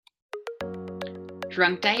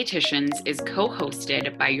Drunk Dietitians is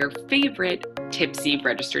co-hosted by your favorite tipsy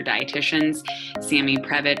registered dietitians, Sammy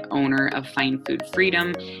Previtt, owner of Fine Food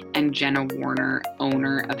Freedom, and Jenna Warner,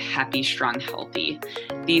 owner of Happy Strong Healthy.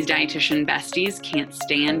 These dietitian besties can't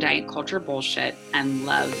stand diet culture bullshit and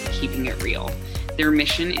love keeping it real. Their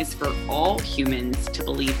mission is for all humans to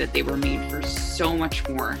believe that they were made for so much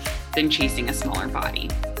more than chasing a smaller body.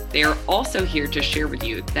 They are also here to share with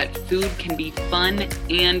you that food can be fun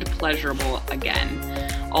and pleasurable again.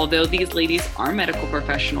 Although these ladies are medical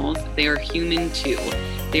professionals, they are human too.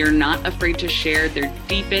 They are not afraid to share their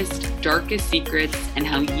deepest, darkest secrets and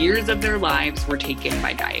how years of their lives were taken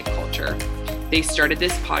by diet culture. They started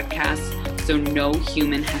this podcast so no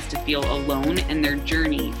human has to feel alone in their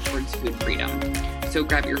journey towards food freedom. So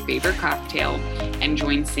grab your favorite cocktail and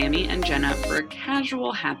join Sammy and Jenna for a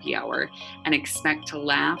casual happy hour and expect to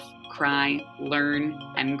laugh, cry, learn,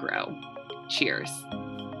 and grow. Cheers.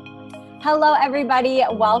 Hello, everybody.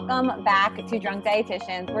 Welcome back to Drunk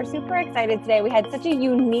Dietitians. We're super excited today. We had such a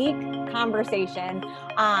unique conversation,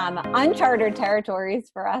 uncharted territories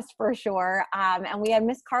for us for sure. And we had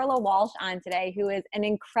Miss Carla Walsh on today, who is an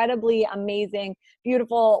incredibly amazing,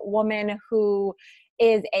 beautiful woman who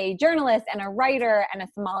is a journalist and a writer and a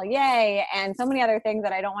sommelier and so many other things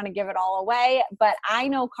that I don't want to give it all away. But I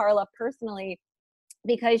know Carla personally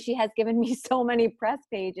because she has given me so many press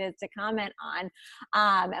pages to comment on.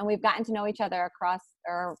 And we've gotten to know each other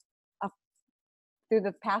through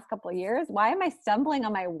the past couple of years. Why am I stumbling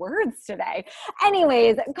on my words today?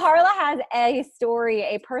 Anyways, Carla has a story,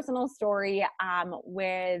 a personal story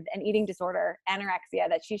with an eating disorder, anorexia,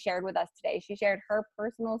 that she shared with us today. She shared her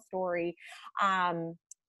personal story and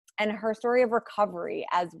her story of recovery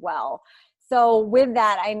as well. So with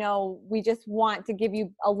that, I know we just want to give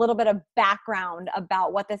you a little bit of background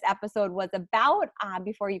about what this episode was about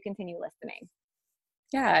before you continue listening.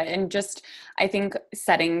 Yeah, and just, I think,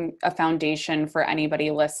 setting a foundation for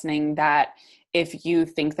anybody listening that if you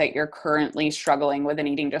think that you're currently struggling with an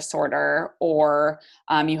eating disorder or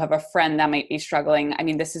you have a friend that might be struggling, I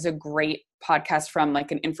mean, this is a great podcast from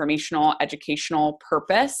like an informational, educational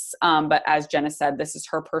purpose. But as Jenna said, this is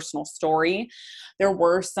her personal story. There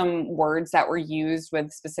were some words that were used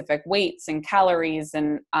with specific weights and calories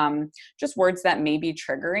and just words that may be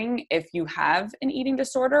triggering if you have an eating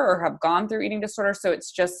disorder or have gone through eating disorder. So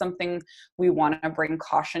it's just something we want to bring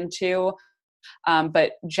caution to.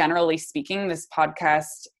 But generally speaking, this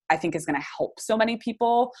podcast, I think, is going to help so many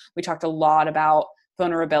people. We talked a lot about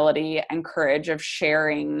vulnerability and courage of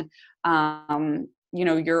sharing,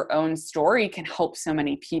 your own story can help so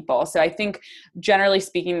many people. So I think generally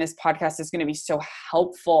speaking, this podcast is going to be so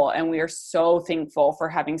helpful. And we are so thankful for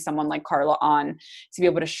having someone like Carla on to be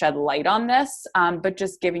able to shed light on this, but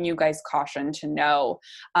just giving you guys caution to know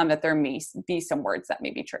that there may be some words that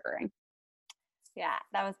may be triggering. Yeah,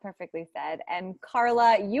 that was perfectly said. And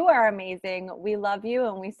Carla, you are amazing. We love you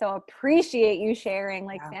and we so appreciate you sharing,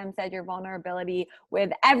 like Sam said, your vulnerability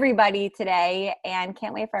with everybody today and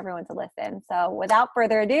can't wait for everyone to listen. So without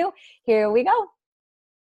further ado, here we go.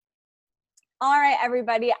 All right,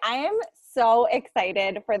 everybody. I am so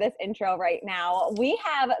excited for this intro right now. We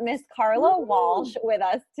have Miss Carla Walsh with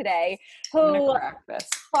us today. Carla,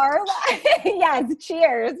 yes,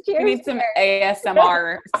 cheers. We need some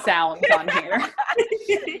ASMR sounds on here.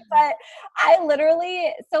 But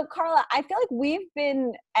so Carla, I feel like we've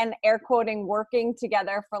been, and air quoting, working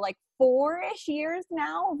together for like 4-ish years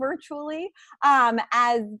now, virtually.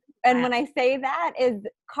 When I say that is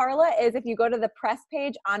Carla is, if you go to the press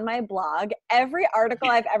page on my blog, every article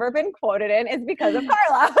I've ever been quoted in is because of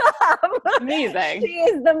Carla. Amazing. She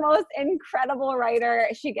is the most incredible writer.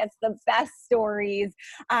 She gets the best stories.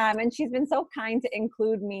 And she's been so kind to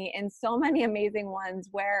include me in so many amazing ones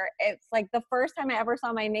where it's like the first time I ever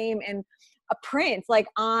saw my name in a print, like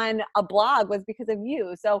on a blog, was because of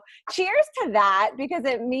you. So cheers to that, because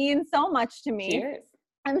it means so much to me. Cheers.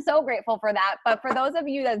 I'm so grateful for that. But for those of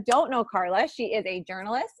you that don't know Carla, she is a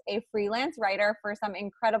journalist, a freelance writer for some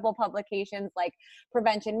incredible publications like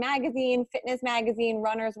Prevention Magazine, Fitness Magazine,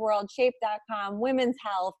 Runner's World, Shape.com, Women's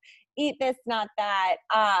Health, Eat This, Not That.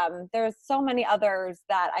 There's so many others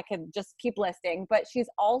that I could just keep listing, but she's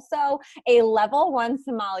also a level 1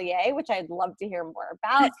 sommelier, which I'd love to hear more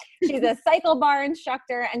about. She's a cycle bar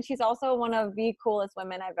instructor, and she's also one of the coolest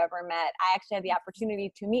women I've ever met. I actually had the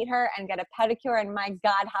opportunity to meet her and get a pedicure, and my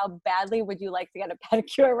God, how badly would you like to get a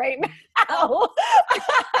pedicure right now?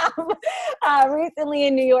 Recently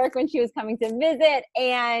in New York when she was coming to visit,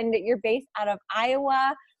 and you're based out of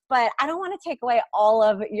Iowa. But I don't want to take away all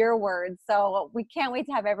of your words. So we can't wait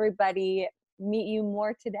to have everybody meet you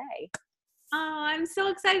more today. Oh, I'm so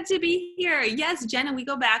excited to be here. Yes, Jenna, we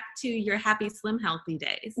go back to your happy, slim, healthy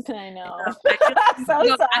days. I know. I just So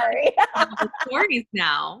go back sorry. to all the stories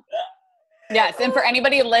now. Yes, and for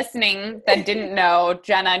anybody listening that didn't know,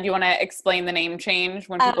 Jenna, do you want to explain the name change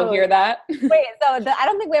when people hear that? Wait, so I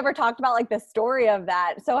don't think we ever talked about like the story of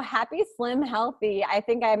that. So Happy Slim Healthy, I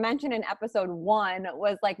think I mentioned in episode 1,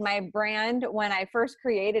 was like my brand when I first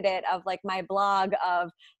created it, of like my blog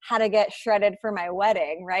of how to get shredded for my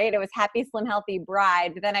wedding, right? It was Happy Slim Healthy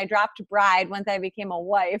Bride, but then I dropped bride once I became a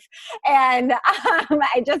wife. And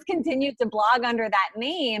I just continued to blog under that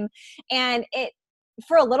name, and it,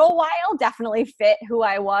 for a little while, definitely fit who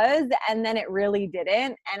I was, and then it really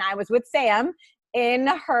didn't. And I was with Sam in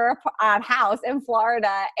her house in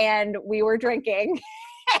Florida, and we were drinking.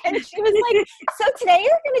 And she was like, so today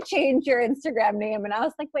you're going to change your Instagram name. And I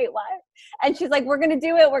was like, wait, what? And she's like, we're going to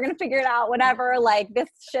do it. We're going to figure it out, whatever. Like, this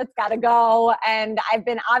shit's got to go. And I've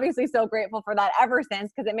been obviously so grateful for that ever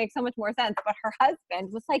since, because it makes so much more sense. But her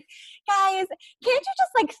husband was like, guys, can't you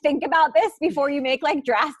just like think about this before you make like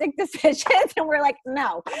drastic decisions? And we're like,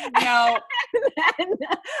 no. No. And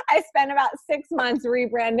then I spent about 6 months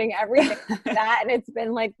rebranding everything like that. And it's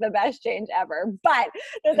been like the best change ever. But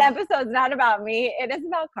this episode's not about me. It is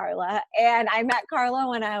about Carla. And I met Carla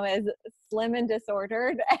when I was slim and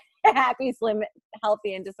disordered, happy, slim,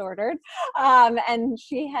 healthy, and disordered. And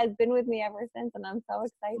she has been with me ever since, and I'm so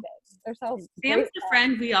excited. They're so Sam's grateful. the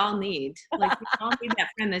friend we all need. Like, we all need that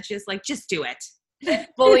friend that's just like, just do it.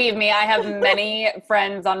 Believe me, I have many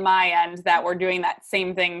friends on my end that were doing that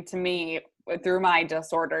same thing to me through my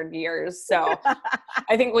disordered years. So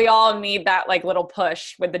I think we all need that like little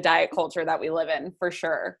push with the diet culture that we live in, for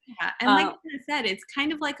sure. Yeah. And like I said, it's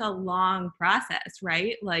kind of like a long process,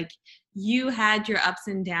 right? Like, you had your ups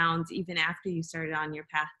and downs even after you started on your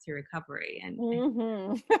path to recovery.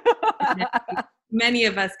 And many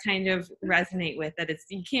of us kind of resonate with that. It's,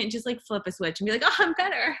 you can't just like flip a switch and be like, oh, I'm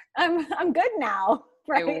better. I'm good now.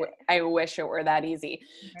 Right. I wish it were that easy.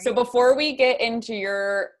 Right. So before we get into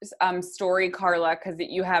your story, Carla, because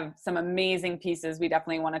you have some amazing pieces we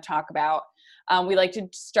definitely want to talk about, we like to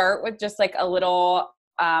start with just like a little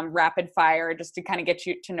rapid fire, just to kind of get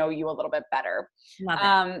you to know you a little bit better. Love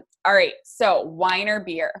it. All right. So wine or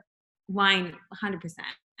beer? Wine, 100%.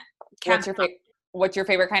 What's your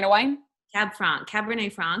favorite kind of wine?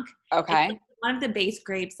 Cabernet Franc. Okay. It's one of the base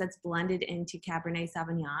grapes that's blended into Cabernet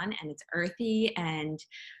Sauvignon, and it's earthy and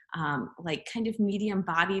like kind of medium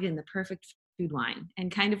bodied and the perfect food wine,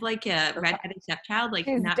 and kind of like a redheaded stepchild. Like,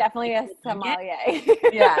 she's definitely a sommelier.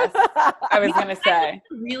 Yes, I was gonna say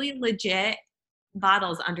really legit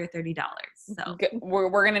bottles under $30. So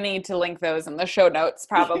we're gonna need to link those in the show notes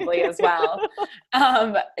probably as well.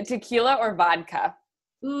 Tequila or vodka?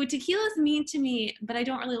 Ooh, tequila's mean to me, but I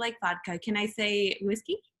don't really like vodka. Can I say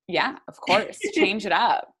whiskey? Yeah, of course. Change it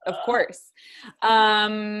up. Of course.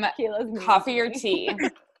 Coffee or tea?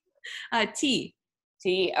 Tea.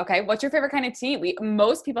 Tea. Okay. What's your favorite kind of tea?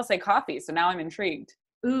 Most people say coffee, so now I'm intrigued.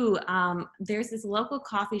 Ooh, there's this local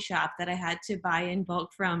coffee shop that I had to buy in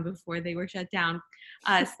bulk from before they were shut down.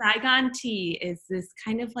 Saigon tea is this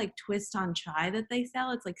kind of like twist on chai that they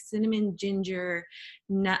sell. It's like cinnamon, ginger,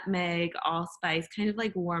 nutmeg, allspice, kind of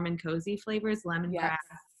like warm and cozy flavors, lemongrass.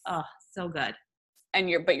 Oh, so good. And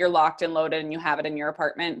you're locked and loaded and you have it in your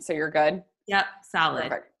apartment, so you're good? Yep,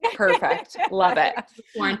 solid. Perfect. Love it.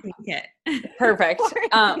 Quarantine kit. Perfect.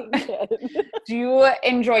 Do you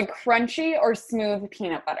enjoy crunchy or smooth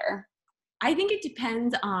peanut butter? I think it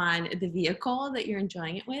depends on the vehicle that you're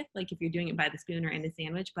enjoying it with, like if you're doing it by the spoon or in a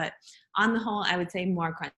sandwich, but on the whole, I would say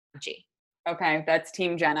more crunchy. Okay, that's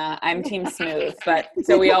Team Jenna. I'm Team Smooth, but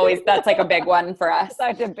so that's like a big one for us.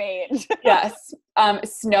 It's a debate. Yes.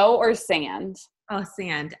 Snow or sand? Oh,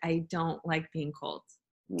 sand. I don't like being cold.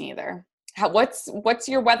 Neither. What's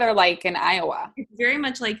your weather like in Iowa? It's very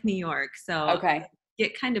much like New York, so okay,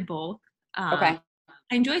 get kind of both. Okay.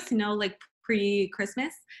 I enjoy snow like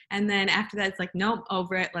pre-Christmas, and then after that, it's like, nope,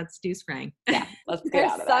 over it. Let's do spring. Yeah, let's get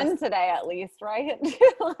There's out of sun this. today, at least, right?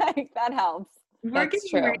 Like that helps. We're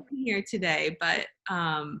getting rain here today, but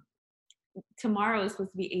tomorrow is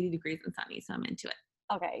supposed to be 80 degrees and sunny, so I'm into it.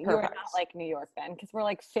 Okay, you're not like New York then, because we're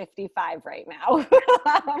like 55 right now.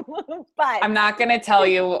 But I'm not going to tell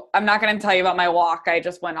you about my walk I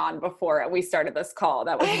just went on before we started this call.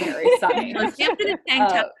 That was very sunny. Let's get to the tank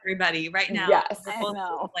top, everybody, right now. Yes, I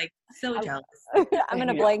know. Like, so jealous. I'm in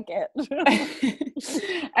a blanket.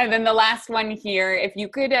 And then the last one here, if you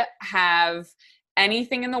could have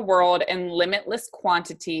anything in the world in limitless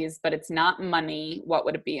quantities, but it's not money, what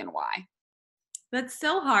would it be and why? That's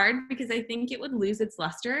so hard because I think it would lose its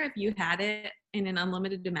luster if you had it in an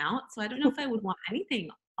unlimited amount. So I don't know if I would want anything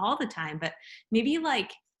all the time, but maybe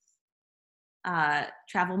like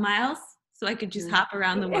travel miles, so I could just hop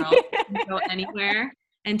around the world and go anywhere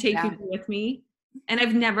and take people with me. And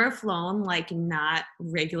I've never flown like not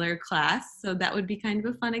regular class, so that would be kind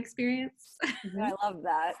of a fun experience. I love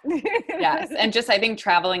that. Yes, and just I think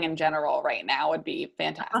traveling in general right now would be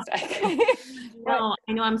fantastic. I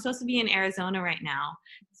know I'm supposed to be in Arizona right now,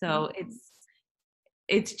 so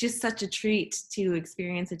it's just such a treat to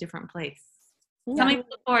experience a different place. Something to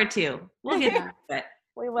look forward to. We'll get to it.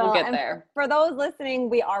 We will. We'll get there. For those listening,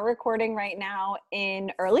 we are recording right now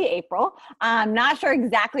in early April. I'm not sure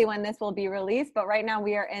exactly when this will be released, but right now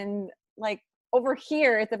we are in like over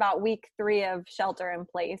here, it's about week 3 of shelter in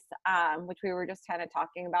place, which we were just kind of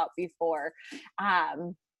talking about before.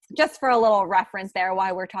 Just for a little reference there,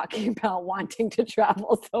 why we're talking about wanting to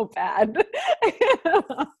travel so bad.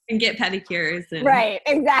 And get pedicures. And right,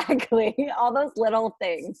 exactly. All those little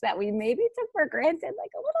things that we maybe took for granted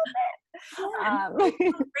like a little bit. I'm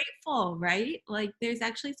so grateful, right? Like there's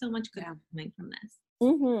actually so much good coming from this.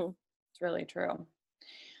 It's really true.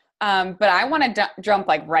 But I want to jump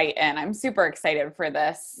like right in. I'm super excited for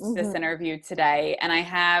this interview today. And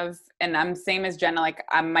I'm same as Jenna, like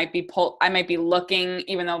I might be looking,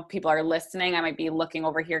 even though people are listening, I might be looking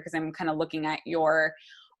over here because I'm kind of looking at your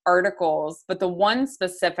articles. But the one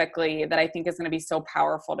specifically that I think is going to be so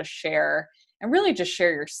powerful to share and really just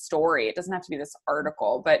share your story. It doesn't have to be this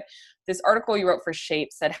article, but this article you wrote for Shape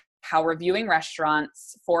said how reviewing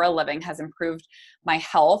restaurants for a living has improved my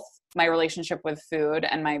health, my relationship with food,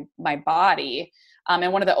 and my body.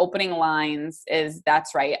 And one of the opening lines is,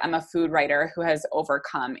 "That's right, I'm a food writer who has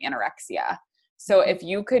overcome anorexia." So if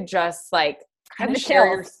you could just like kind of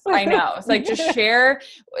share I know. It's like just share,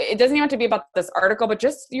 it doesn't even have to be about this article, but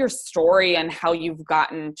just your story and how you've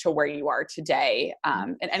gotten to where you are today.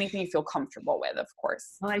 And anything you feel comfortable with, of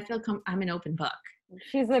course. Well, I feel I'm an open book.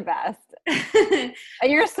 She's the best.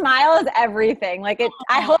 And your smile is everything. Like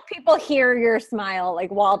I hope people hear your smile like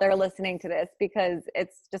while they're listening to this, because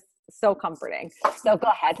it's just so comforting. So go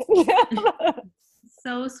ahead.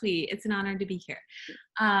 So sweet. It's an honor to be here.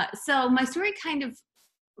 So my story kind of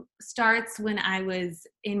starts when I was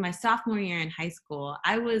in my sophomore year in high school.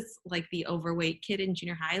 I was like the overweight kid in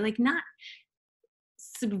junior high, like not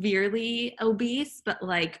severely obese, but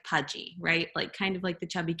like pudgy, right? Like kind of like the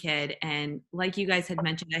chubby kid. And like you guys had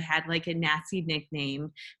mentioned, I had like a nasty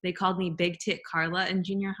nickname. They called me Big Tit Carla in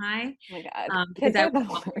junior high. Oh my God. Because I was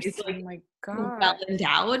always like, oh my God, well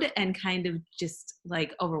endowed and kind of just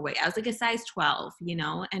like overweight. I was like a size 12, you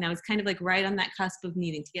know, and I was kind of like right on that cusp of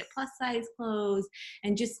needing to get plus size clothes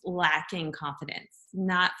and just lacking confidence,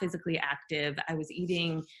 not physically active. I was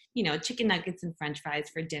eating, you know, chicken nuggets and French fries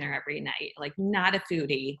for dinner every night, like not a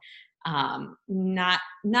foodie, not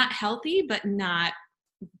healthy, but not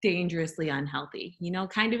dangerously unhealthy, you know,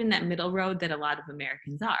 kind of in that middle road that a lot of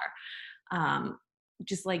Americans are,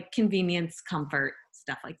 just like convenience, comfort,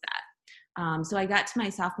 stuff like that. So I got to my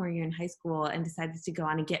sophomore year in high school and decided to go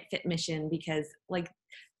on a Get Fit mission because like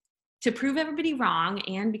to prove everybody wrong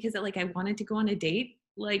and because like I wanted to go on a date.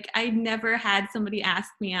 Like I never had somebody ask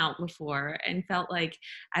me out before and felt like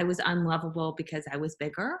I was unlovable because I was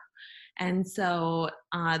bigger. And so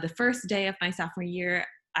the first day of my sophomore year,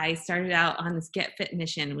 I started out on this Get Fit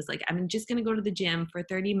mission. It was like, I'm just going to go to the gym for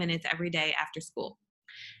 30 minutes every day after school.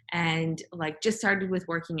 And like just started with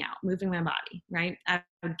working out, moving my body, right? I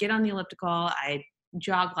would get on the elliptical, I'd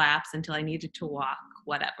jog laps until I needed to walk,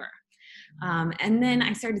 whatever. And then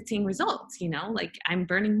I started seeing results, you know, like I'm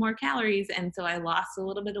burning more calories. And so I lost a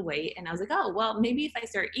little bit of weight and I was like, oh, well, maybe if I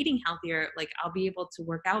start eating healthier, like I'll be able to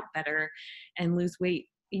work out better and lose weight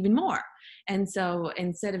even more. And so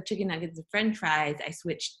instead of chicken nuggets and French fries, I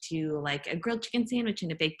switched to like a grilled chicken sandwich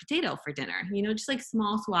and a baked potato for dinner, you know, just like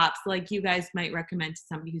small swaps, like you guys might recommend to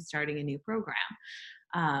somebody who's starting a new program.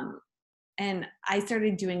 And I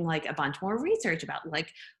started doing like a bunch more research about like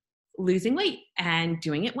losing weight and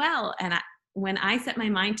doing it well. And when I set my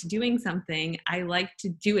mind to doing something, I like to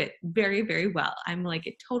do it very, very well. I'm like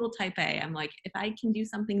a total type A. I'm like, if I can do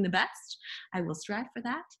something the best, I will strive for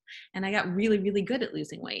that. And I got really, really good at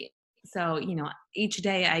losing weight. So, you know, each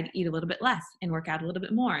day I'd eat a little bit less and work out a little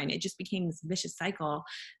bit more. And it just became this vicious cycle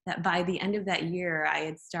that by the end of that year, I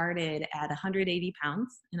had started at 180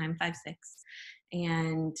 pounds and I'm 5'6",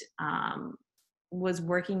 and was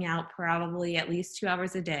working out probably at least 2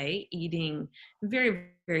 hours a day, eating very,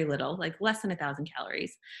 very little, like less than 1,000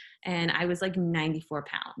 calories. And I was like 94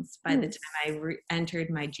 pounds by the time I entered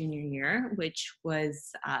my junior year, which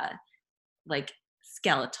was like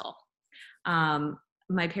skeletal.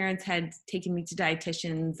 My parents had taken me to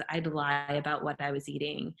dietitians. I'd lie about what I was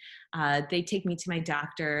eating. They take me to my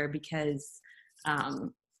doctor because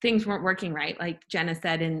things weren't working right. Like Jenna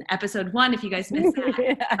said in episode 1, if you guys missed that,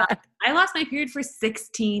 Yeah. I lost my period for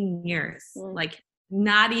 16 years, like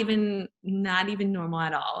not even normal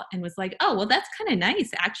at all. And was like, oh, well, that's kind of nice,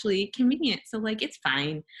 actually convenient. So like, it's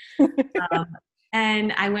fine.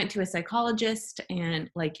 And I went to a psychologist, and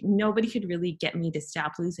like nobody could really get me to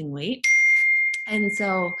stop losing weight. And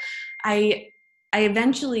so I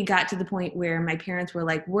eventually got to the point where my parents were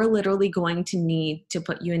like, we're literally going to need to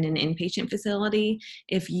put you in an inpatient facility.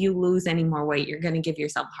 If you lose any more weight, you're going to give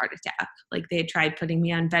yourself a heart attack. Like they had tried putting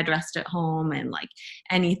me on bed rest at home and like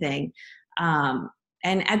anything.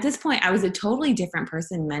 And at this point, I was a totally different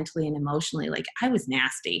person mentally and emotionally. Like I was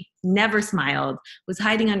nasty, never smiled, was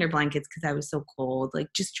hiding under blankets because I was so cold, like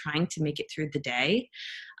just trying to make it through the day.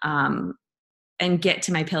 And get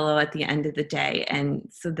to my pillow at the end of the day. And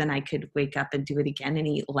so then I could wake up and do it again and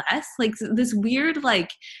eat less. Like this weird, like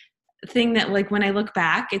thing that like, when I look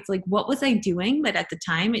back, it's like, what was I doing? But at the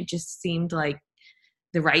time it just seemed like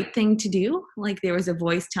the right thing to do. Like there was a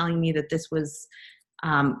voice telling me that this was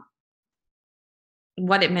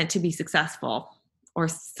what it meant to be successful or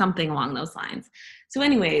something along those lines. So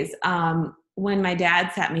anyways, when my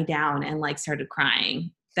dad sat me down and like started crying,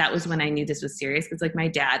 that was when I knew this was serious, because like my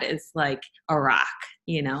dad is like a rock,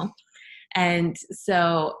 you know? And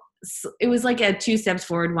so it was like a 2 steps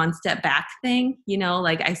forward, 1 step back thing, you know,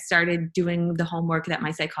 like I started doing the homework that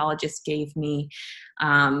my psychologist gave me.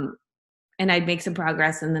 And I'd make some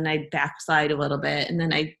progress, and then I'd backslide a little bit, and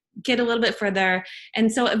then I'd get a little bit further. And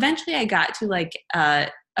so eventually I got to like a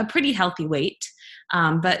pretty healthy weight.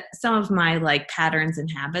 But some of my like patterns and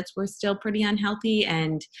habits were still pretty unhealthy.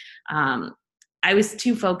 And, I was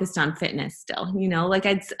too focused on fitness still, you know, like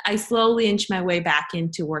I slowly inched my way back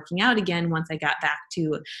into working out again once I got back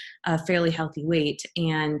to a fairly healthy weight.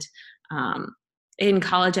 And in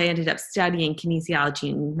college, I ended up studying kinesiology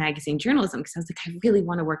and magazine journalism because I was like, I really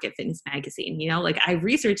want to work at Fitness Magazine, you know, like I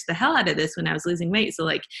researched the hell out of this when I was losing weight. So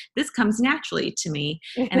like this comes naturally to me,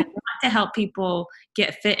 and I want to help people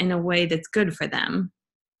get fit in a way that's good for them,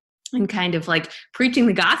 and kind of like preaching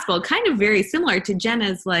the gospel, kind of very similar to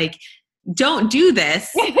Jenna's like, don't do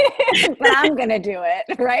this, but I'm going to do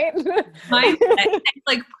it. Right. mindset.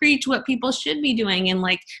 Like preach what people should be doing, and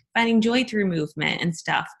like finding joy through movement and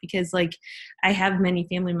stuff. Because like I have many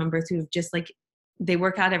family members who've just like, they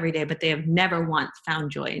work out every day, but they have never once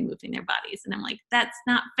found joy in moving their bodies. And I'm like, that's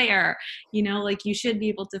not fair. You know, like you should be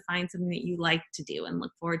able to find something that you like to do and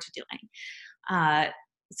look forward to doing.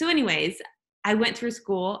 So anyways, I went through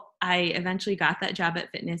school. I eventually got that job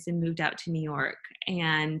at Fitness and moved out to New York.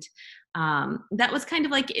 And that was kind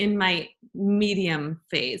of like in my medium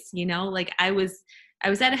phase, you know, like I was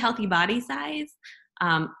at a healthy body size,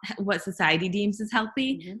 what society deems as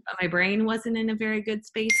healthy, but my brain wasn't in a very good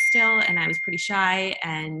space still. And I was pretty shy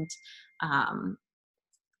and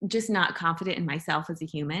just not confident in myself as a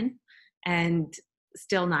human, and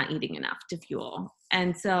still not eating enough to fuel.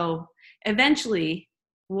 And so eventually,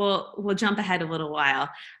 we'll jump ahead a little while.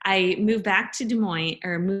 I moved back to Des Moines,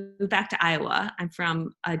 or moved back to Iowa. I'm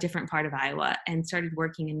from a different part of Iowa, and started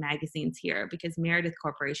working in magazines here because Meredith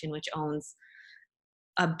Corporation, which owns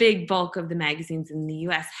a big bulk of the magazines in the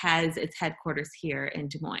US, has its headquarters here in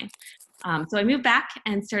Des Moines. So I moved back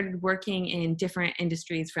and started working in different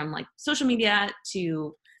industries, from like social media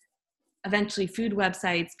to eventually food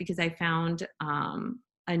websites, because I found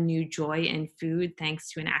a new joy in food thanks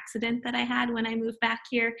to an accident that I had when I moved back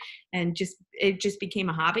here, and it just became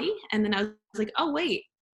a hobby. And then I was like, oh wait,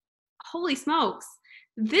 holy smokes,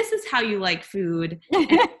 this is how you like food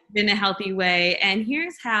in a healthy way, and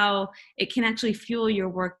here's how it can actually fuel your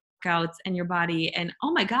workouts and your body. And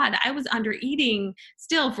oh my God, I was under eating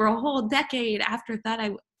still for a whole decade after that.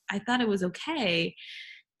 I thought it was okay.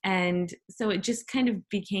 And so it just kind of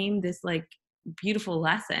became this like beautiful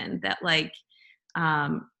lesson that like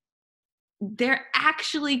there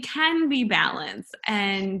actually can be balance,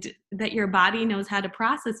 and that your body knows how to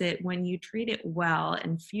process it when you treat it well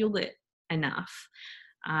and fuel it enough.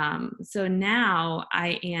 So now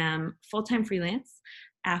I am full-time freelance.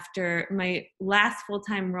 After my last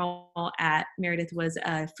full-time role at Meredith was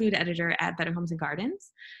a food editor at Better Homes and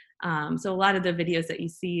Gardens. So a lot of the videos that you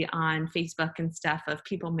see on Facebook and stuff of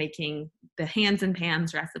people making the hands and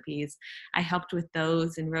pans recipes, I helped with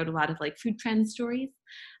those and wrote a lot of like food trend stories.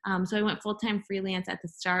 So I went full-time freelance at the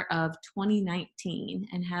start of 2019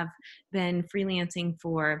 and have been freelancing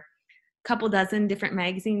for couple dozen different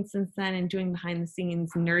magazines since then, and doing behind the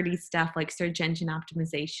scenes nerdy stuff like search engine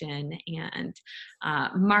optimization and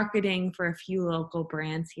marketing for a few local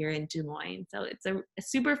brands here in Des Moines. So it's a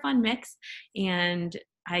super fun mix, and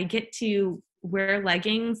I get to wear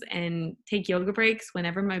leggings and take yoga breaks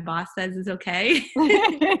whenever my boss says it's okay.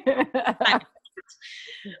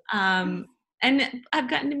 And I've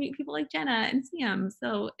gotten to meet people like Jenna and Sam,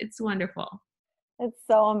 so it's wonderful. It's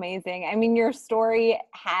so amazing. I mean, your story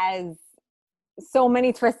has so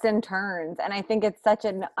many twists and turns, and I think it's such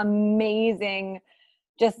an amazing,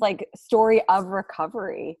 just like story of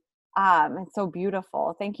recovery. It's so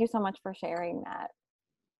beautiful. Thank you so much for sharing that.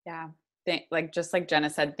 Yeah. Just like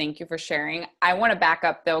Jenna said, thank you for sharing. I want to back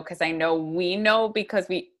up though, because I know we know because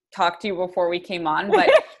we talked to you before we came on, but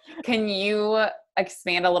can you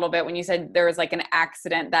expand a little bit when you said there was like an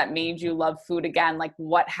accident that made you love food again? Like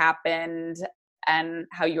what happened and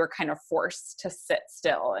how you were kind of forced to sit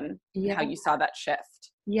still and how you saw that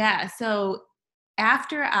shift? Yeah. So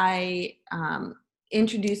after I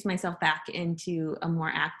introduced myself back into a more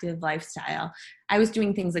active lifestyle, I was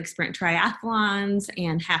doing things like sprint triathlons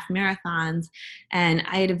and half marathons. And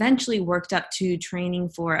I had eventually worked up to training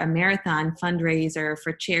for a marathon fundraiser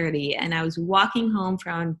for charity. And I was walking home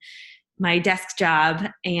from my desk job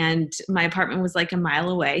and my apartment was like a mile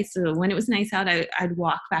away. So when it was nice out, I'd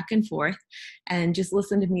walk back and forth and just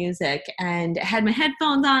listen to music, and had my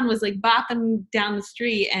headphones on, was like bopping down the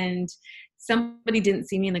street, and somebody didn't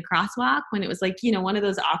see me in the crosswalk when it was like, you know, one of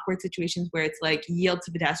those awkward situations where it's like yield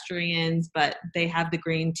to pedestrians, but they have the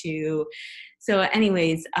green too. So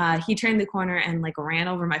anyways, he turned the corner and like ran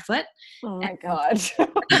over my foot. Oh my God. So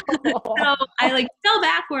I like fell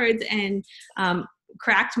backwards and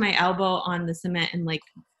cracked my elbow on the cement and like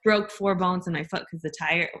broke 4 bones in my foot because the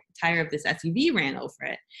tire of this SUV ran over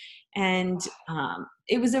it. And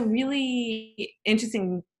it was a really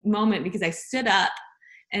interesting moment because I stood up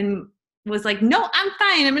and was like, no, I'm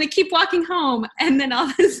fine. I'm going to keep walking home. And then all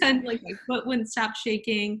of a sudden, like my foot wouldn't stop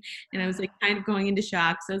shaking. And I was like kind of going into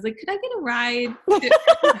shock. So I was like, could I get a ride?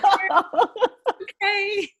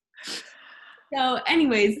 Okay. So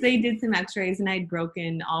anyways, they did some x-rays and I'd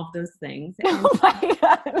broken all of those things. And oh my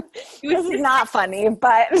God. This is not funny,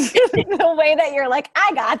 but the way that you're like,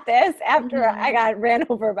 I got this after I got ran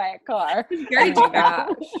over by a car. Very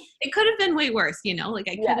it could have been way worse, you know, like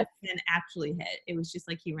I could have been actually hit. It was just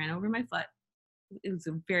like he ran over my foot. It was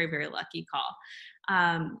a very, very lucky call.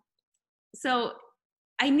 So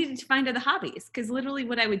I needed to find other hobbies because literally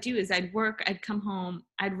what I would do is I'd work, I'd come home,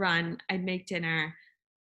 I'd run, I'd make dinner,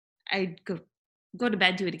 I'd go to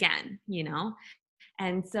bed, do it again, you know?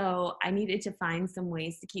 And so I needed to find some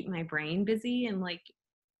ways to keep my brain busy and like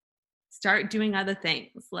start doing other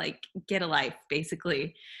things, like get a life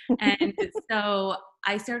basically. And so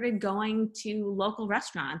I started going to local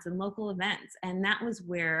restaurants and local events. And that was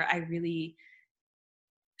where I really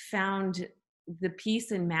found the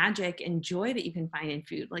peace and magic and joy that you can find in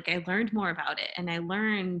food. Like I learned more about it and I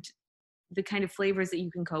learned the kind of flavors that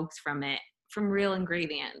you can coax from it, from real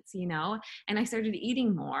ingredients, you know, and I started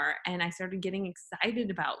eating more and I started getting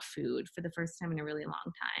excited about food for the first time in a really long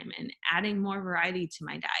time and adding more variety to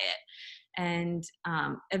my diet. And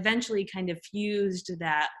eventually kind of fused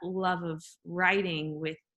that love of writing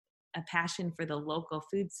with a passion for the local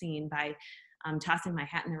food scene by tossing my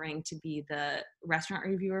hat in the ring to be the restaurant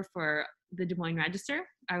reviewer for the Des Moines Register,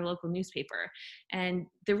 our local newspaper. And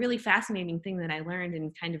the really fascinating thing that I learned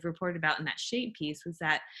and kind of reported about in that shape piece was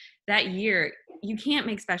that year, you can't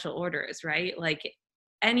make special orders, right? Like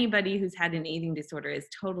anybody who's had an eating disorder is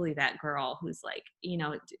totally that girl who's like, you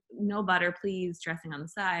know, no butter, please, dressing on the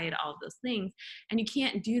side, all of those things. And you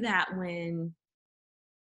can't do that when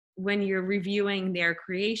you're reviewing their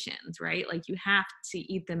creations, right? Like you have to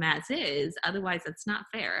eat them as is, otherwise it's not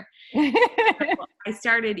fair. I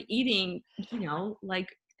started eating, you know, like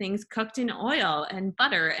things cooked in oil and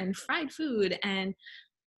butter and fried food and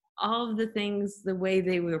all of the things the way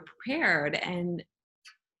they were prepared. And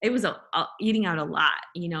it was eating out a lot,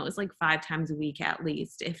 you know, it was like 5 times a week at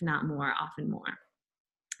least, if not more, often more.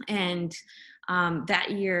 And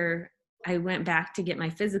that year I went back to get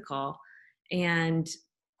my physical and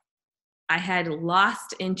I had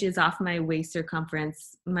lost inches off my waist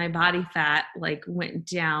circumference. My body fat like went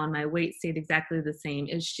down. My weight stayed exactly the same.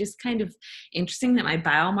 It was just kind of interesting that my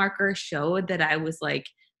biomarker showed that I was like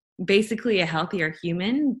basically a healthier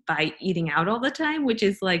human by eating out all the time, which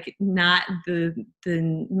is like not the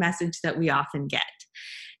message that we often get.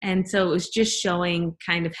 And so it was just showing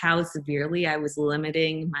kind of how severely I was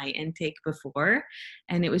limiting my intake before.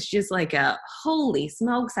 And it was just like holy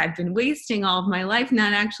smokes, I've been wasting all of my life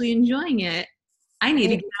not actually enjoying it. I need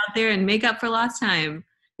to get out there and make up for lost time.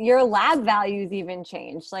 Your lab values even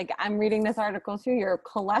changed. Like I'm reading this article too, your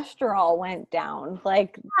cholesterol went down.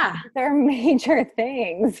 Like they're major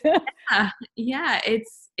things. Yeah,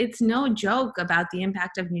 it's no joke about the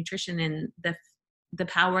impact of nutrition and the the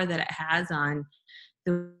power that it has on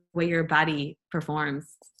the way your body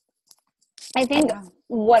performs. I think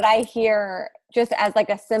what I hear just as like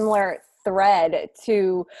a similar thread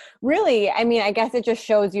to really, I mean, I guess it just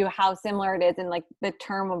shows you how similar it is in like the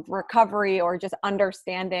term of recovery or just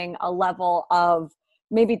understanding a level of,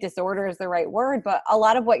 maybe disorder is the right word, but a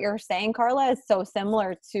lot of what you're saying, Carla, is so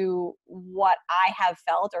similar to what I have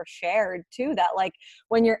felt or shared too, that like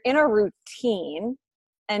when you're in a routine,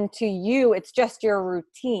 and to you, it's just your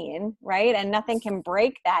routine, right? And nothing can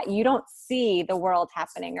break that. You don't see the world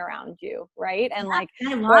happening around you, right? And like,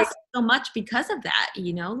 I lost so much because of that,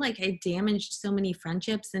 like I damaged so many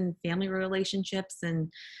friendships and family relationships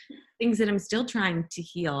and things that I'm still trying to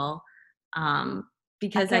heal.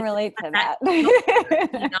 Because I can relate to that.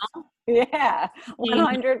 Yeah,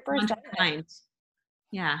 100%.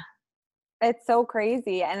 Yeah. It's so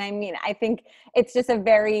crazy. And I mean, I think it's just a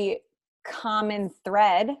very common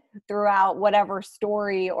thread throughout whatever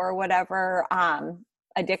story or whatever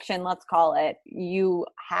addiction, let's call it, you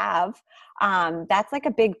have. That's like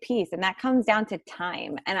a big piece, and that comes down to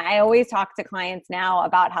time. And I always talk to clients now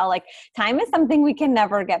about how like time is something we can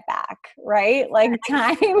never get back, right? Like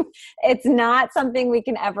time, it's not something we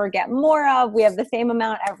can ever get more of. We have the same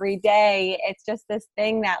amount every day. It's just this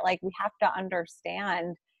thing that like we have to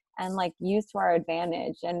understand and like use to our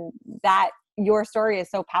advantage. And that your story is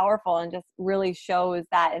so powerful and just really shows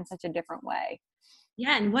that in such a different way.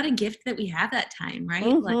 Yeah. And what a gift that we have that time, right?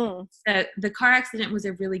 Mm-hmm. Like the car accident was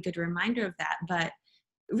a really good reminder of that, but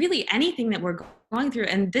really anything that we're going through,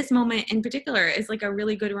 and this moment in particular is like a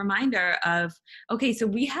really good reminder of, okay, so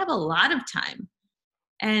we have a lot of time.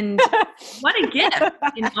 And what a gift,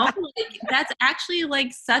 like, that's actually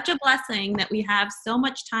like such a blessing that we have so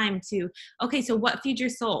much time to, okay, so what feeds your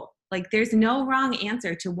soul? Like there's no wrong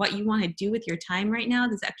answer to what you want to do with your time right now,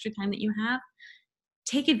 this extra time that you have.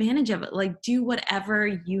 Take advantage of it. Like do whatever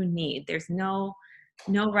you need. There's no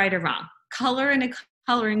right or wrong. Color in a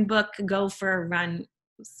coloring book, go for a run,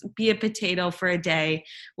 be a potato for a day,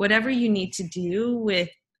 whatever you need to do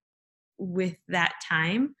with that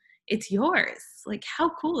time, it's yours. Like how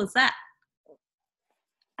cool is that?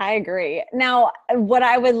 I agree. Now, what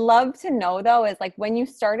I would love to know though is like when you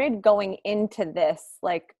started going into this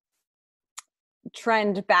like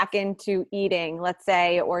trend back into eating, let's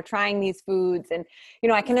say, or trying these foods, and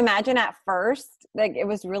I can imagine at first like it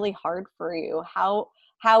was really hard for you.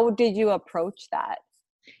 How did you approach that?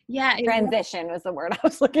 Yeah, transition was the word I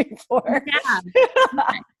was looking for. Yeah,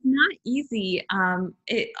 not easy.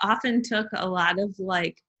 It often took a lot of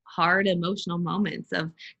like hard emotional moments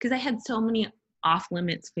because I had so many off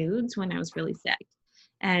limits foods when I was really sick,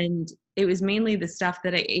 and it was mainly the stuff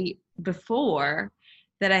that I ate before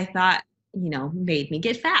that I thought made me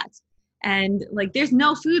get fat. And like there's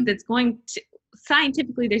no food that's going to,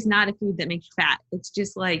 scientifically there's not a food that makes you fat. It's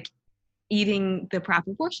just like eating the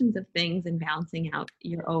proper portions of things and balancing out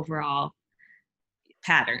your overall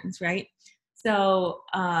patterns, right? So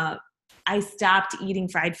I stopped eating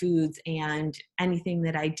fried foods and anything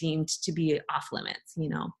that I deemed to be off limits,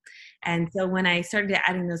 And so when I started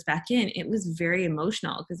adding those back in, it was very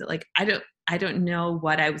emotional because like I don't know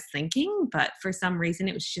what I was thinking, but for some reason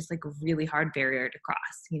it was just like a really hard barrier to cross.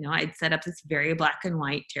 I'd set up this very black and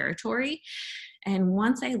white territory. And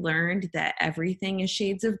once I learned that everything is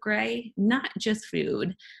shades of gray, not just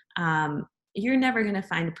food, you're never going to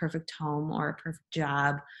find a perfect home or a perfect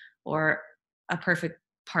job or a perfect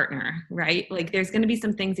partner, right? Like there's going to be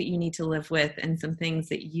some things that you need to live with and some things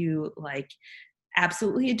that you like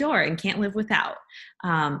absolutely adore and can't live without.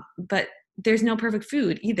 But there's no perfect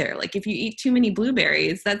food either. Like if you eat too many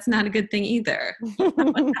blueberries, that's not a good thing either.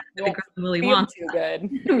 Really want too good,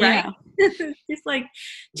 right? Just like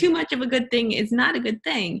too much of a good thing is not a good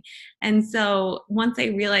thing. And so once I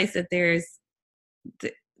realized that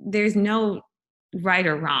there's no right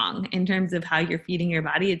or wrong in terms of how you're feeding your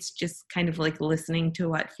body, it's just kind of like listening to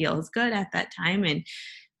what feels good at that time, and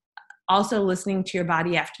also listening to your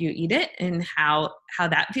body after you eat it and how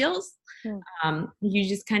that feels. You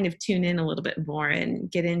just kind of tune in a little bit more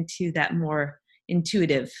and get into that more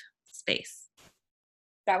intuitive space.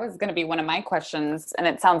 That was going to be one of my questions, and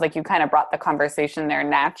it sounds like you kind of brought the conversation there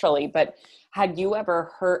naturally, but had you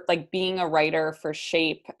ever heard, like being a writer for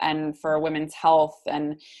Shape and for Women's Health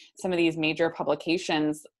and some of these major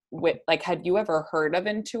publications, had you ever heard of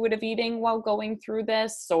intuitive eating while going through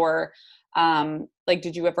this? Or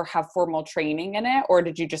did you ever have formal training in it? Or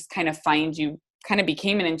did you just kind of find you kind of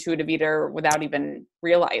became an intuitive eater without even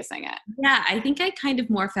realizing it? Yeah, I think I kind of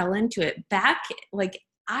more fell into it. Back, like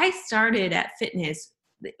I started at fitness,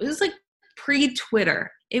 it was like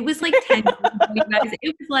pre-Twitter. It was like 10 years ago, you guys.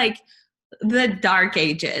 It was like the dark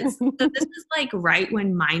ages. So this is like right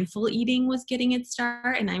when mindful eating was getting its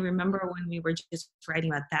start. And I remember when we were just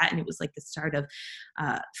writing about that, and it was like the start of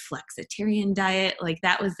flexitarian diet. Like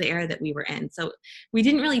that was the era that we were in. So we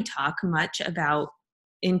didn't really talk much about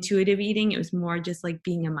intuitive eating. It was more just like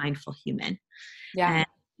being a mindful human. Yeah. And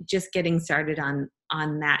just getting started on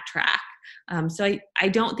that track. So I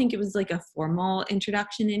don't think it was like a formal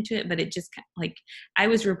introduction into it, but it just like I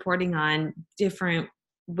was reporting on different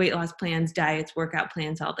weight loss plans, diets, workout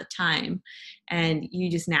plans all the time. And you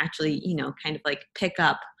just naturally, kind of like pick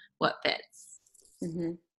up what fits.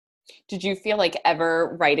 Mm-hmm. Did you feel like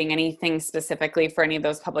ever writing anything specifically for any of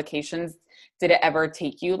those publications? Did it ever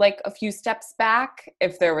take you like a few steps back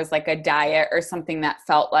if there was like a diet or something that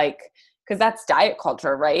felt like, because that's diet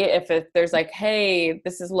culture, right? If there's like, hey,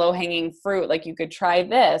 this is low hanging fruit, like you could try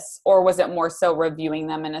this, or was it more so reviewing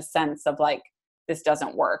them in a sense of like, this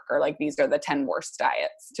doesn't work, or like these are the 10 worst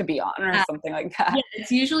diets to be on, or something like that? Yeah,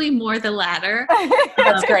 it's usually more the latter.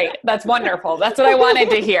 That's great. That's wonderful. That's what I wanted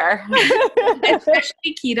to hear.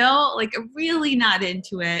 Especially keto, like really not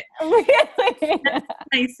into it. Really? That's the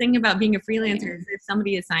nice thing about being a freelancer is if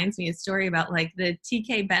somebody assigns me a story about like the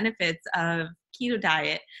TK benefits of keto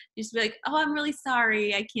diet, just be like, oh, I'm really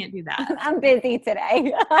sorry, I can't do that. I'm busy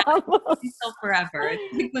today. Until forever.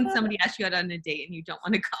 It's like when somebody asks you out on a date and you don't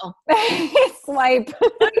want to go. Swipe.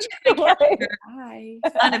 Hi.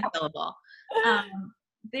 Unavailable.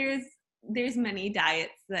 There's many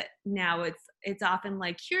diets that now it's often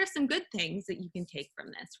like, here are some good things that you can take from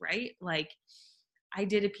this, right? Like I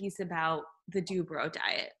did a piece about the Dubro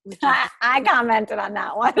diet, which I commented on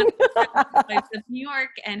that one. of New York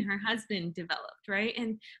and her husband developed, right?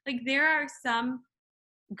 And like there are some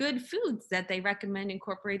good foods that they recommend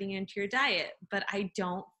incorporating into your diet, but I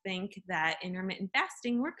don't think that intermittent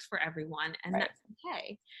fasting works for everyone, and right. That's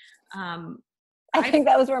okay. I think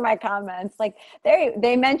those were my comments. Like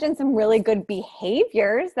they mentioned some really good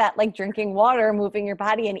behaviors that like drinking water, moving your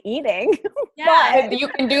body, and eating. Yeah, but you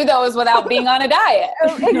can do those without being on a diet.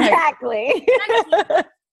 Exactly.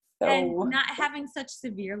 And not having such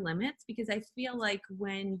severe limits, because I feel like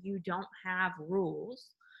when you don't have rules,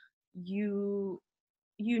 you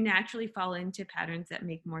naturally fall into patterns that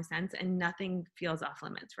make more sense and nothing feels off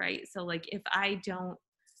limits, right? So like if I don't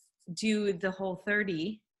do the whole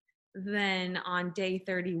 30, then on day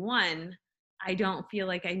 31, I don't feel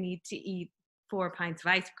like I need to eat 4 pints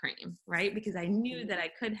of ice cream, right? Because I knew that I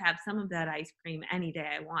could have some of that ice cream any day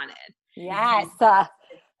I wanted. Yes.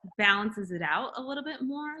 Balances it out a little bit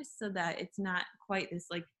more so that it's not quite this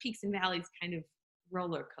like peaks and valleys kind of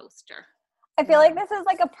roller coaster. I feel like this is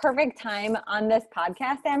like a perfect time on this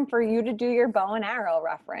podcast, Em, for you to do your bow and arrow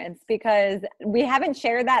reference, because we haven't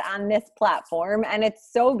shared that on this platform and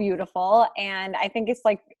it's so beautiful. And I think it's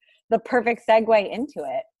like the perfect segue into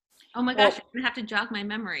it. Oh my gosh, I'm gonna have to jog my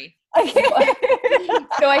memory.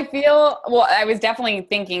 So I feel, well, I was definitely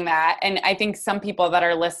thinking that. And I think some people that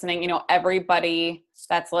are listening, everybody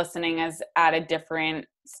that's listening is at a different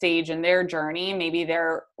stage in their journey. Maybe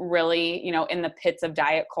they're really, in the pits of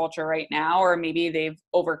diet culture right now, or maybe they've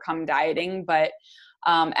overcome dieting. But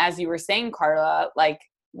as you were saying, Carla, like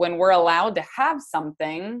when we're allowed to have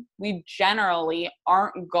something, we generally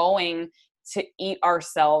aren't going to eat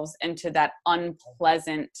ourselves into that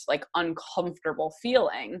unpleasant, like uncomfortable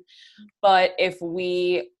feeling. But if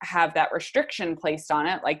we have that restriction placed on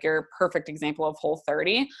it, like your perfect example of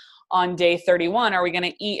Whole30, on day 31, are we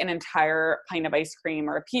going to eat an entire pint of ice cream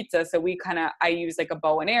or a pizza? So I use like a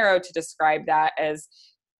bow and arrow to describe that as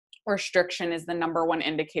restriction is the number one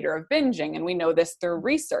indicator of binging. And we know this through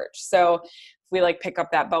research. So we like pick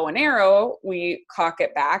up that bow and arrow, we cock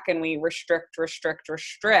it back and we restrict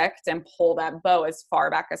and pull that bow as far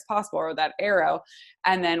back as possible, or that arrow.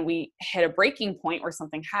 And then we hit a breaking point where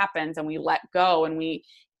something happens and we let go and we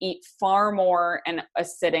eat far more in a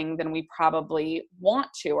sitting than we probably want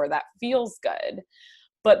to, or that feels good.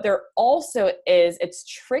 But there also is, it's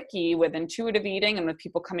tricky with intuitive eating and with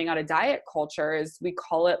people coming out of diet culture, is we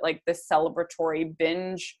call it like the celebratory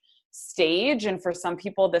binge stage. And for some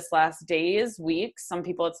people, this lasts days, weeks, some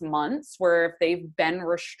people it's months, where if they've been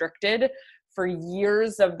restricted for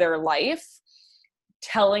years of their life,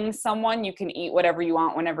 telling someone you can eat whatever you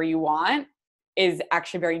want whenever you want is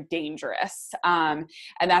actually very dangerous. And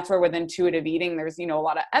that's where with intuitive eating, there's, a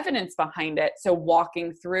lot of evidence behind it. So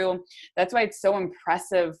walking through, that's why it's so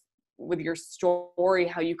impressive with your story,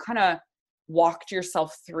 how you kind of walked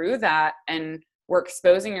yourself through that and were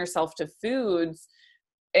exposing yourself to foods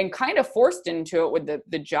and kind of forced into it with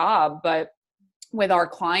the job. But with our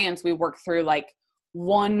clients, we work through like,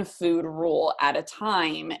 one food rule at a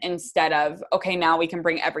time instead of, okay, now we can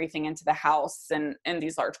bring everything into the house and in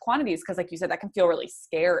these large quantities. Cause like you said, that can feel really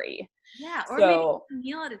scary. Yeah. Or So, maybe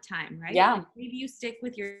a meal at a time, right? yeah. Like maybe you stick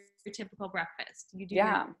with your typical breakfast. You do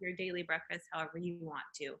your daily breakfast however you want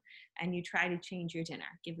to, and you try to change your dinner.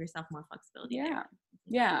 Give yourself more flexibility. Yeah. There.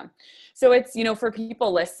 Yeah. So it's, for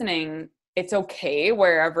people listening, it's okay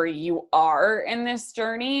wherever you are in this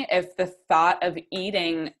journey. If the thought of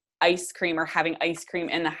eating ice cream or having ice cream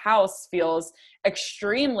in the house feels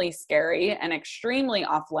extremely scary and extremely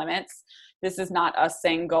off limits, this is not us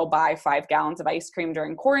saying go buy 5 gallons of ice cream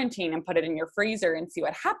during quarantine and put it in your freezer and see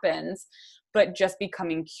what happens, but just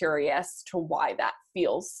becoming curious to why that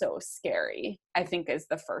feels so scary, I think is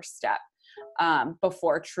the first step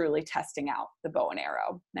before truly testing out the bow and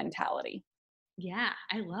arrow mentality. Yeah,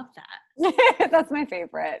 I love that. That's my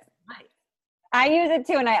favorite. Right. I use it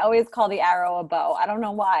too, and I always call the arrow a bow. I don't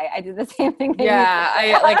know why. I do the same thing. Yeah,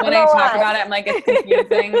 I like when I talk about it, I'm like, it's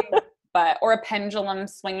confusing. But or a pendulum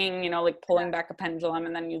swinging, like pulling back a pendulum,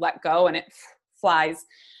 and then you let go and it flies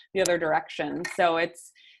the other direction. So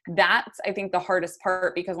that's I think the hardest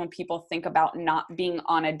part, because when people think about not being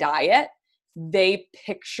on a diet, they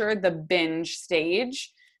picture the binge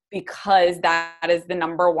stage, because that is the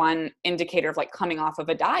number one indicator of like coming off of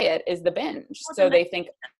a diet is the binge. So they think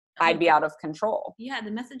I'd be out of control. Yeah,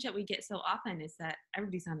 the message that we get so often is that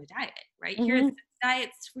everybody's on a diet, right? Mm-hmm. Here's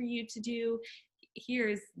diets for you to do.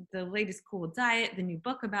 Here's the latest cool diet, the new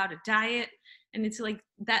book about a diet. And it's like,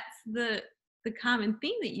 that's the common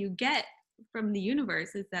theme that you get from the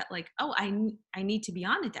universe, is that like, oh, I need to be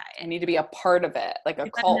on a diet. I need to be a part of it, like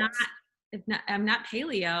a cult. I'm not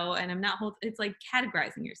paleo and I'm not it's like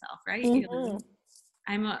categorizing yourself, right? Mm-hmm.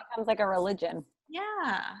 It becomes like a religion.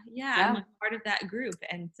 Yeah. I'm a part of that group.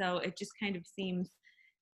 And so it just kind of seems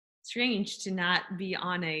strange to not be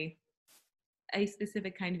on a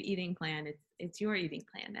specific kind of eating plan. It's your eating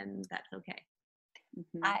plan, and that's okay.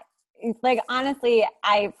 Mm-hmm. Honestly,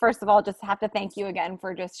 I first of all just have to thank you again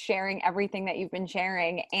for just sharing everything that you've been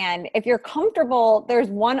sharing. And if you're comfortable, there's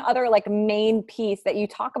one other like main piece that you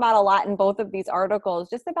talk about a lot in both of these articles,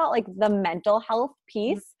 just about like the mental health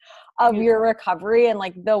piece of your recovery, and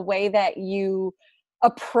like the way that you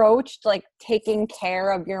approached like taking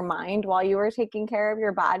care of your mind while you were taking care of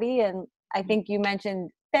your body. And I think you mentioned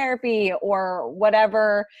therapy or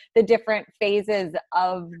whatever the different phases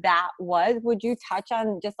of that was. Would you touch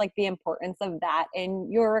on just like the importance of that in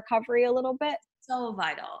your recovery a little bit? So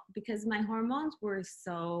vital, because my hormones were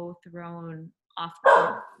so thrown off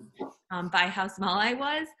by how small I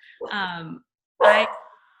was.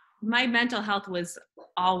 My mental health was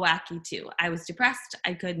all wacky too. I was depressed.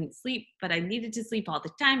 I couldn't sleep, but I needed to sleep all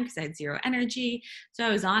the time because I had zero energy. So I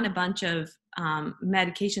was on a bunch of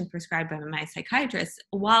medication prescribed by my psychiatrist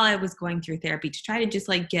while I was going through therapy to try to just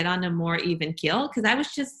like get on a more even keel, because I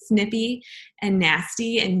was just snippy and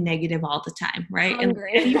nasty and negative all the time, right?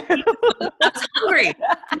 Hungry. And I was hungry.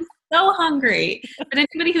 So hungry. But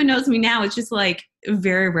anybody who knows me now, it's just like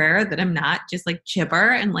very rare that I'm not just like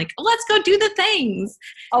chipper and like, oh, let's go do the things.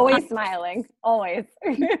 Always smiling. Always.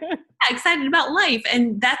 Excited about life.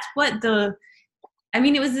 And that's what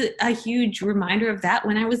it was a huge reminder of that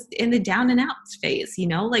when I was in the down and outs phase,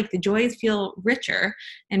 like the joys feel richer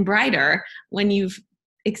and brighter when you've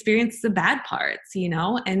experienced the bad parts,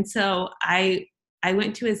 And so I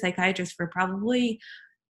went to a psychiatrist for probably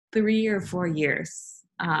 3 or 4 years.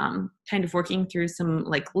 Kind of working through some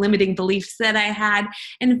like limiting beliefs that I had.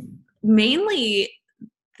 And mainly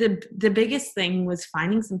the biggest thing was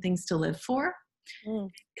finding some things to live for,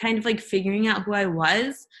 kind of like figuring out who I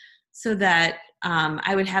was so that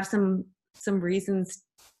I would have some reasons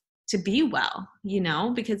to be well,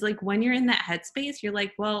 because like when you're in that headspace, you're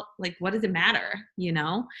like, well, like, what does it matter?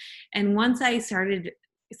 And once I started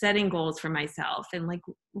setting goals for myself and like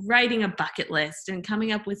writing a bucket list and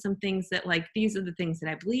coming up with some things that like, these are the things that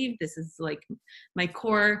I believe. This is like my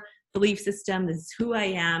core belief system. This is who I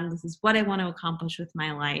am. This is what I want to accomplish with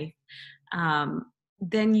my life.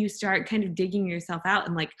 Then you start kind of digging yourself out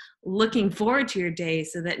and like looking forward to your day,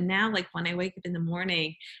 so that now like when I wake up in the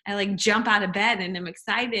morning, I like jump out of bed and I'm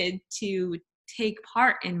excited to take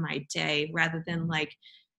part in my day rather than like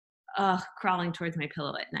crawling towards my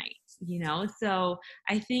pillow at night, So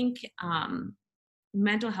I think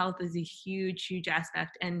mental health is a huge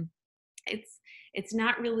aspect, and it's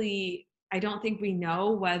not really, I don't think we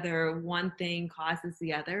know whether one thing causes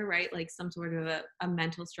the other, right? Like some sort of a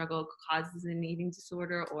mental struggle causes an eating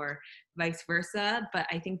disorder or vice versa, but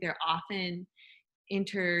I think they're often in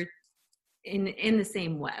the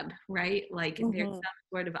same web, right? Like there's some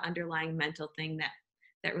sort of underlying mental thing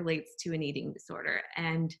that relates to an eating disorder.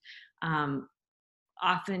 And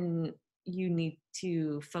often you need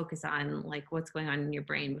to focus on like what's going on in your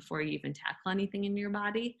brain before you even tackle anything in your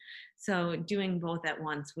body. So doing both at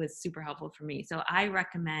once was super helpful for me. So I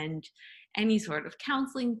recommend any sort of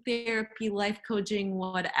counseling, therapy, life coaching,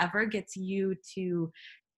 whatever gets you to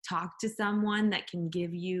talk to someone that can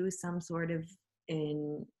give you some sort of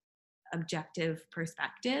an objective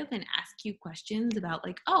perspective and ask you questions about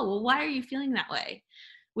like, oh, well, why are you feeling that way?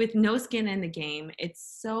 With no skin in the game,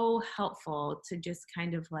 it's so helpful to just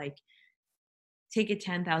kind of like take a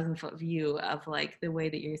 10,000-foot view of like the way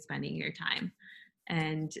that you're spending your time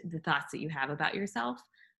and the thoughts that you have about yourself.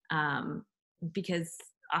 Because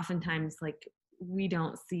oftentimes like we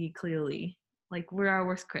don't see clearly, like we're our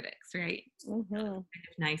worst critics, right? Mm-hmm. So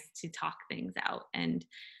it's nice to talk things out and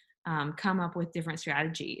come up with different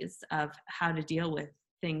strategies of how to deal with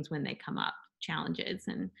things when they come up, challenges,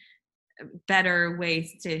 and better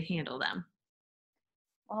ways to handle them.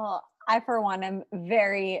 Well, I, for one, am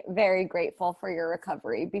very, very grateful for your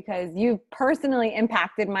recovery because you've personally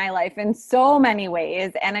impacted my life in so many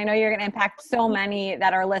ways. And I know you're going to impact so many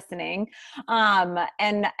that are listening.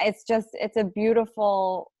 And it's a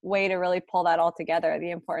beautiful way to really pull that all together, the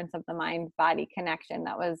importance of the mind-body connection.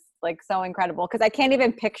 That was like so incredible because I can't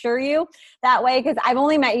even picture you that way because I've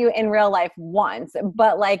only met you in real life once,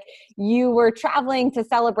 but like you were traveling to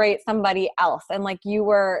celebrate somebody else. And like you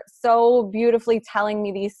were so beautifully telling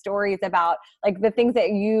me these stories about like the things that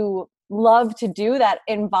you love to do that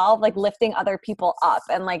involve like lifting other people up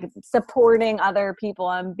and like supporting other people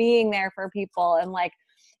and being there for people. And like,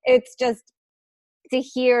 it's just to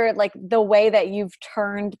hear like the way that you've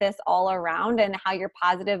turned this all around and how you're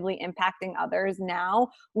positively impacting others now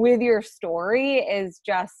with your story is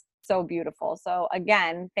just so beautiful. So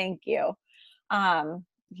again, thank you.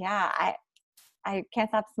 I can't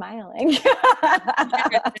stop smiling.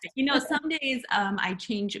 You know, some days I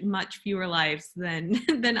change much fewer lives than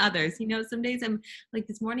others. You know, some days I'm like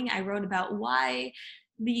this morning I wrote about why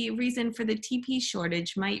the reason for the TP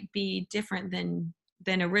shortage might be different than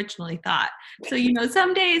originally thought. So, you know,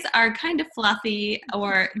 some days are kind of fluffy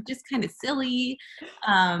or just kind of silly.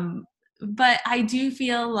 But I do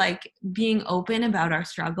feel like being open about our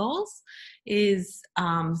struggles is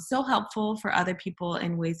so helpful for other people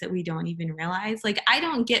in ways that we don't even realize. Like I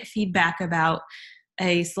don't get feedback about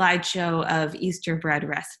a slideshow of Easter bread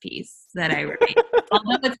recipes that I write.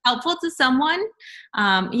 Although it's helpful to someone,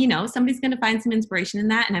 you know, somebody's going to find some inspiration in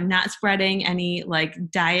that. And I'm not spreading any like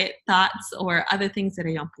diet thoughts or other things that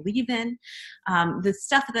I don't believe in. The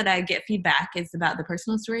stuff that I get feedback is about the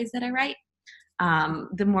personal stories that I write.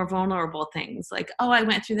 The more vulnerable things like, oh, I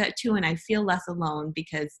went through that too. And I feel less alone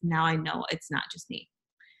because now I know it's not just me.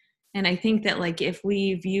 And I think that like, if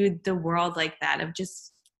we viewed the world like that of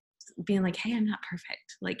just being like, hey, I'm not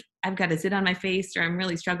perfect. Like I've got to sit on my face or I'm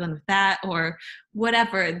really struggling with that or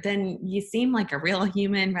whatever, then you seem like a real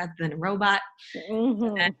human rather than a robot.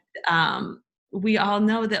 Mm-hmm. And we all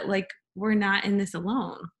know that like, we're not in this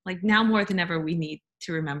alone. Like now more than ever, we need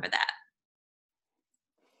to remember that.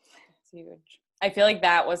 It's huge. I feel like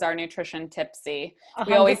that was our nutrition tipsy. 100%.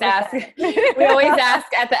 We always ask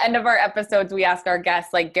at the end of our episodes, we ask our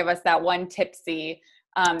guests, like, give us that one tipsy,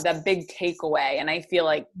 the big takeaway. And I feel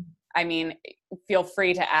like, I mean, feel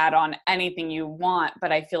free to add on anything you want,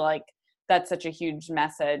 but I feel like that's such a huge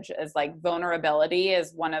message is like vulnerability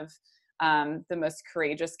is one of the most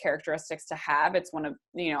courageous characteristics to have. It's one of,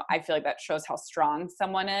 you know, I feel like that shows how strong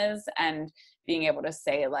someone is and being able to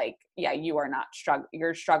say like, yeah, you are not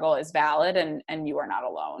your struggle is valid and you are not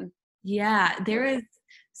alone. Yeah, there is.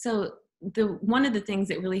 So one of the things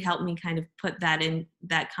that really helped me kind of put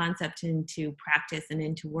that concept into practice and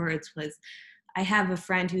into words was I have a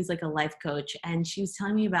friend who's like a life coach and she was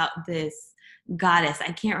telling me about this goddess.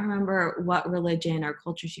 I can't remember what religion or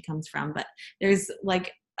culture she comes from, but there's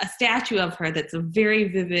like a statue of her that's a very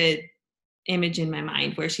vivid image in my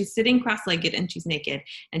mind where she's sitting cross-legged and she's naked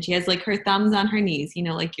and she has like her thumbs on her knees, you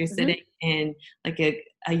know, like you're sitting in like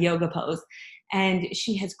a yoga pose, and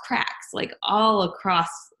she has cracks like all across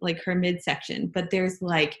like her midsection, but there's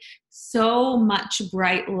like so much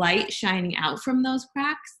bright light shining out from those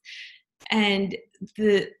cracks. And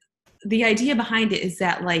the idea behind it is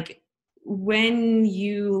that like when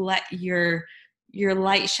you let your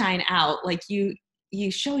light shine out, like you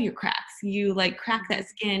show your cracks, you like crack that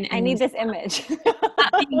skin. And I need this image.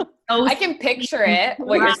 I can picture it,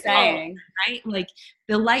 what you're saying. Right? Like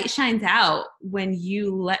the light shines out when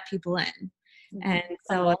you let people in. And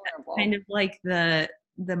so that's kind of like the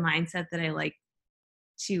mindset that I like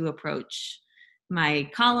to approach my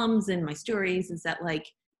columns and my stories is that like,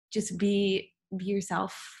 just be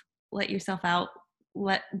yourself, let yourself out,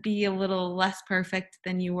 be a little less perfect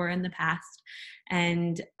than you were in the past.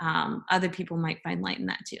 And other people might find light in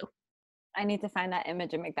that too. I need to find that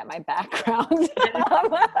image and make that my background.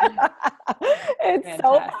 It's Fantastic.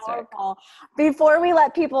 so powerful. Before we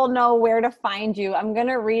let people know where to find you, I'm going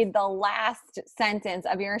to read the last sentence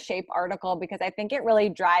of your Shape article because I think it really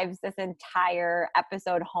drives this entire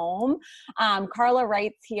episode home. Carla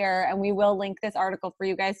writes here, and we will link this article for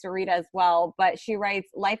you guys to read as well, but she writes,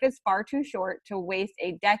 life is far too short to waste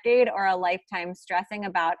a decade or a lifetime stressing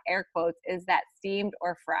about, air quotes, is that steamed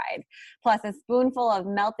or fried. Plus a spoonful of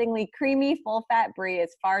meltingly creamy full-fat brie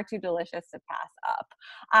is far too delicious to pass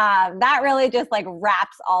up. That really just like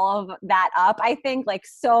wraps all of that up, I think, like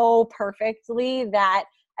so perfectly, that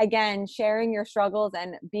again, sharing your struggles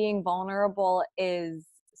and being vulnerable is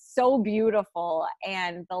so beautiful,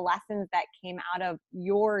 and the lessons that came out of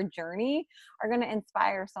your journey are going to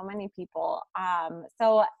inspire so many people.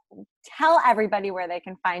 So tell everybody where they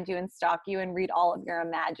can find you and stalk you and read all of your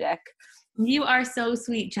magic. You are so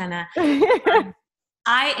sweet, Jenna.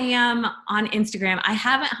 I am on Instagram. I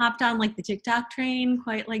haven't hopped on like the TikTok train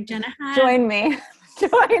quite like Jenna has. Join me.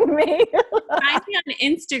 Join me. I'm on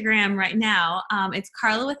Instagram right now. It's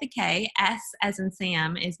Carla with a K. S as in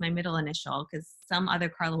Sam is my middle initial because some other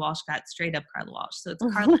Carla Walsh got straight up Carla Walsh. So it's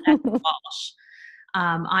Carla S. Walsh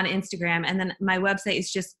on Instagram. And then my website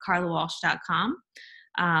is just carlawalsh.com.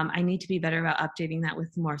 I need to be better about updating that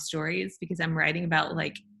with more stories because I'm writing about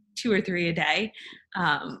like 2 or 3 a day,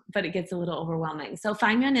 but it gets a little overwhelming. So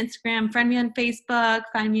find me on Instagram, friend me on Facebook,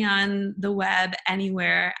 find me on the web,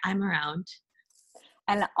 anywhere. I'm around.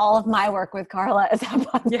 And all of my work with Carla is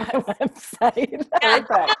up on my website.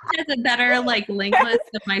 Yeah, has a better like link list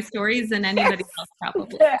of my stories than anybody else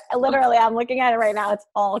probably. Literally, I'm looking at it right now. It's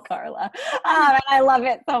all Carla. And I love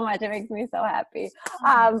it so much. It makes me so happy.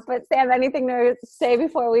 But Sam, anything to say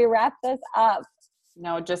before we wrap this up?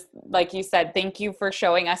 No, just like you said, thank you for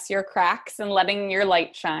showing us your cracks and letting your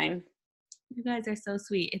light shine. You guys are so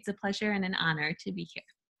sweet. It's a pleasure and an honor to be here.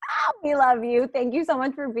 Oh, we love you. Thank you so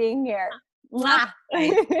much for being here.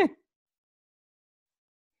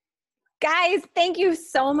 Guys, thank you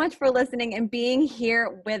so much for listening and being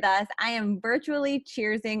here with us. I am virtually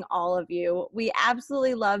cheersing all of you. We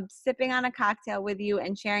absolutely loved sipping on a cocktail with you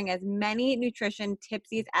and sharing as many nutrition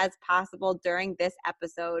tipsies as possible during this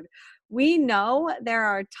episode. We know there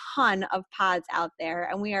are a ton of pods out there,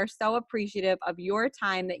 and we are so appreciative of your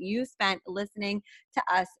time that you spent listening to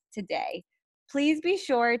us today. Please be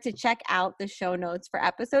sure to check out the show notes for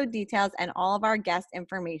episode details and all of our guest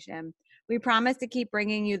information. We promise to keep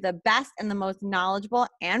bringing you the best and the most knowledgeable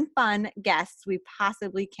and fun guests we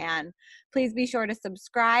possibly can. Please be sure to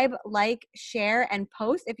subscribe, like, share, and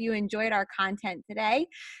post if you enjoyed our content today.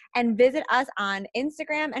 And visit us on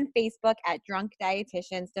Instagram and Facebook at Drunk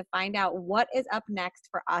Dietitians to find out what is up next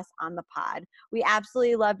for us on the pod. We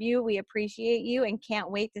absolutely love you. We appreciate you and can't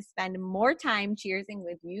wait to spend more time cheersing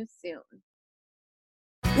with you soon.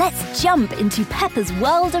 Let's jump into Peppa's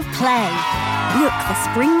world of play. Look for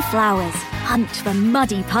spring flowers, hunt for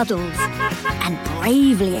muddy puddles, and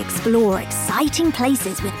bravely explore exciting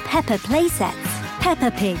places with Peppa playsets.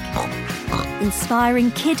 Peppa Pig, inspiring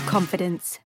kid confidence.